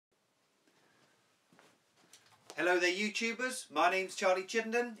Hello there YouTubers, my name's Charlie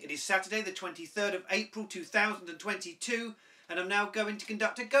Chittenden. It is Saturday the 23rd of April 2022 and I'm now going to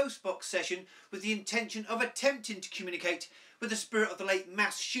conduct a ghost box session with the intention of attempting to communicate with the spirit of the late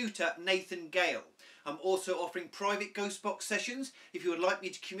mass shooter Nathan Gale. I'm also offering private ghost box sessions if you would like me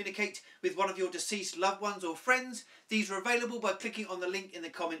to communicate with one of your deceased loved ones or friends. These are available by clicking on the link in the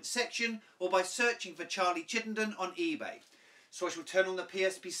comments section or by searching for Charlie Chittenden on eBay. So I shall turn on the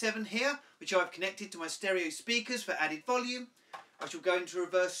PSP7 here, which I've connected to my stereo speakers for added volume. I shall go into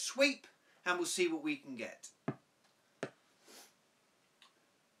reverse sweep and we'll see what we can get.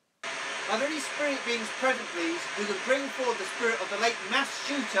 Are there any spirit beings present, please, who could bring forward the spirit of the late mass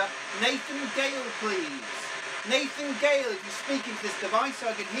shooter, Nathan Gale, please? Nathan Gale, if you speak into this device,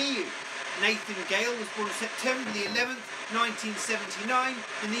 I can hear you. Nathan Gale was born on September the 11th, 1979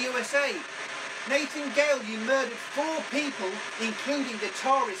 in the USA. Nathan Gale, you murdered 4 people, including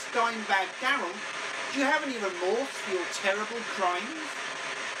guitarist Dimebag Darrell. Do you have any remorse for your terrible crimes?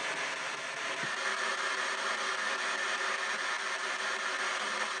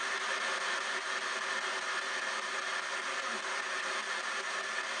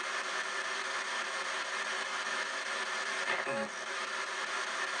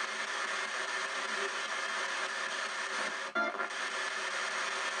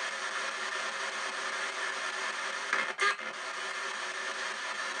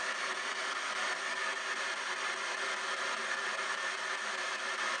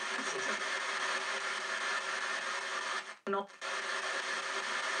 No.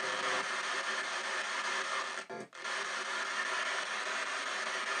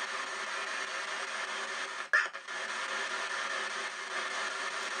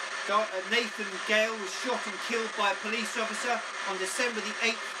 Nathan Gale was shot and killed by a police officer on December the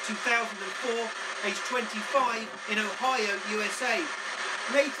 8th, 2004, aged 25, in Ohio, USA.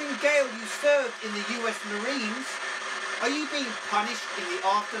 Nathan Gale, you served in the US Marines. Are you being punished in the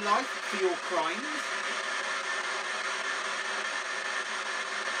afterlife for your crimes?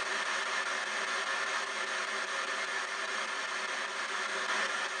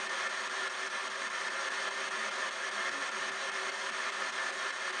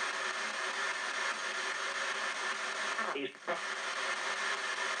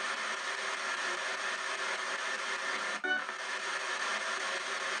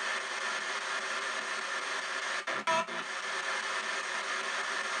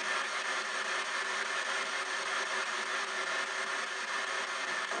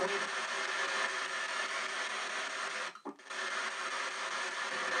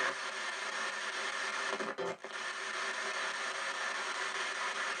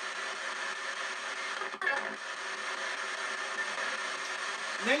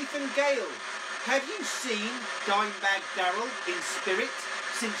 Nathan Gale, have you seen Dimebag Darrell in spirit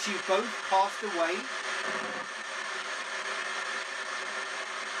since you both passed away?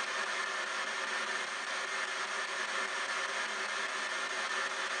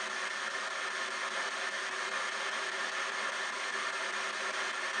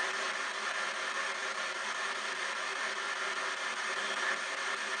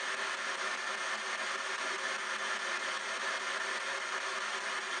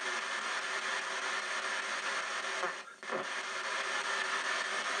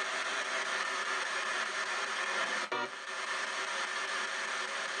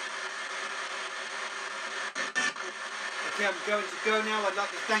 Okay, I'm going to go now. I'd like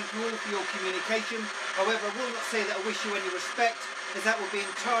to thank you all for your communication. However, I will not say that I wish you any respect, as that would be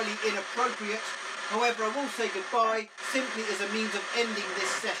entirely inappropriate. However, I will say goodbye, simply as a means of ending this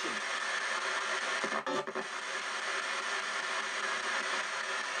session.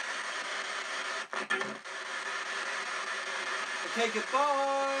 Okay,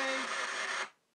 goodbye.